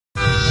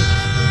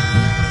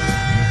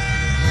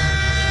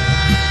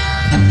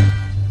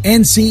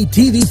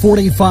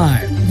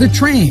NCTV45, The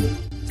Train,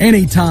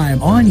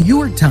 anytime on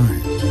your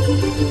time.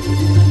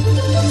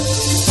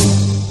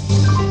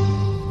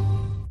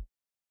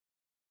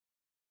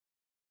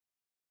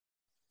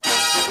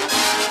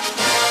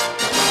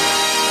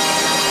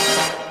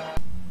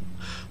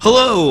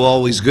 Hello,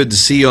 always good to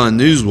see you on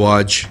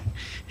NewsWatch.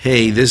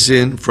 Hey, this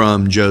in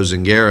from Joe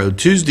Zingaro.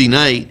 Tuesday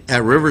night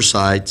at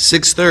Riverside,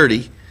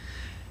 6:30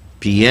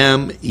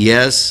 p.m.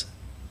 Yes,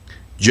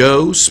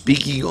 Joe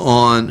speaking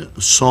on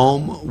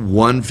Psalm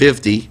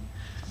 150,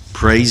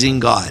 praising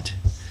God.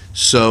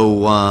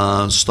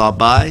 So stop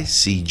by,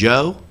 see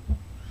Joe,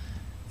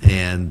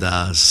 and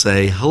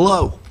say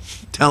hello.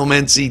 Tell him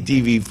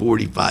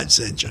NCTV45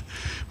 sent you.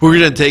 We're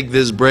going to take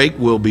this break.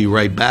 We'll be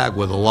right back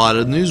with a lot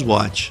of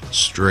NewsWatch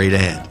straight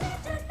ahead.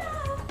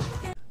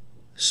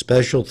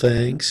 Special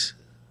thanks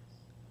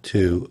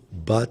to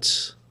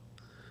Butts,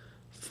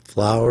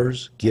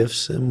 Flowers,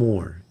 Gifts, and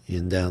More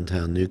in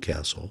downtown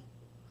Newcastle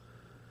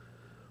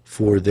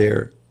for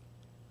their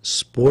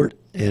support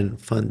and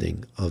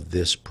funding of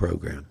this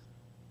program.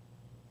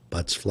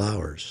 Butts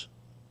Flowers,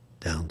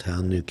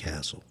 downtown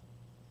Newcastle.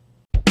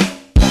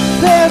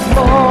 There's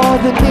more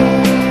than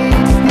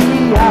meets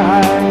the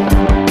eye.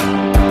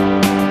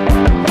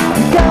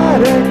 You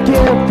gotta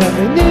give them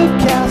in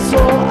Newcastle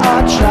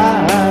a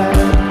try.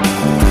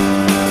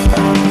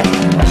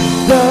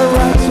 The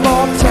right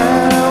small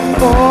town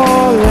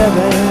for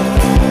living.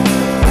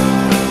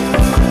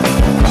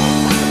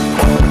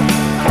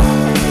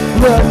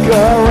 Look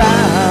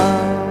around.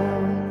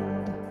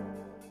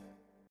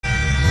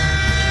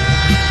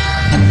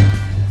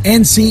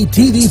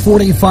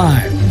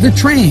 NCTV45, The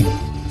Train,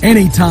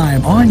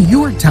 anytime on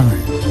your time.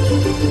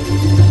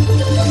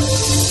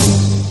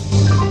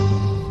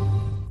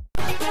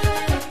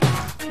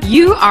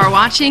 You are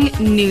watching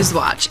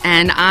NewsWatch,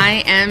 and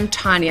I am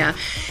Tanya.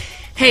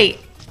 Hey,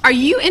 are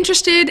you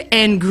interested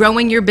in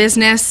growing your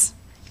business?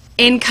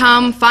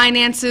 Income,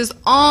 finances,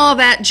 all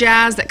that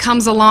jazz that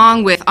comes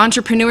along with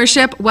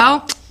entrepreneurship?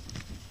 Well,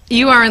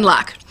 you are in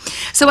luck.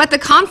 So at the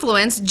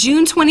Confluence,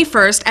 June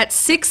 21st at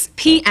 6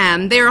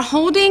 p.m., they are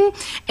holding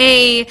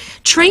a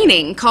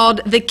training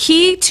called The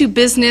Key to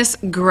Business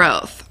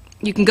Growth.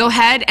 You can go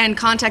ahead and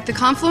contact the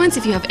Confluence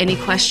if you have any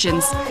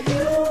questions.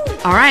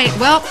 All right,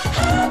 well,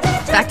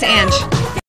 back to Ange.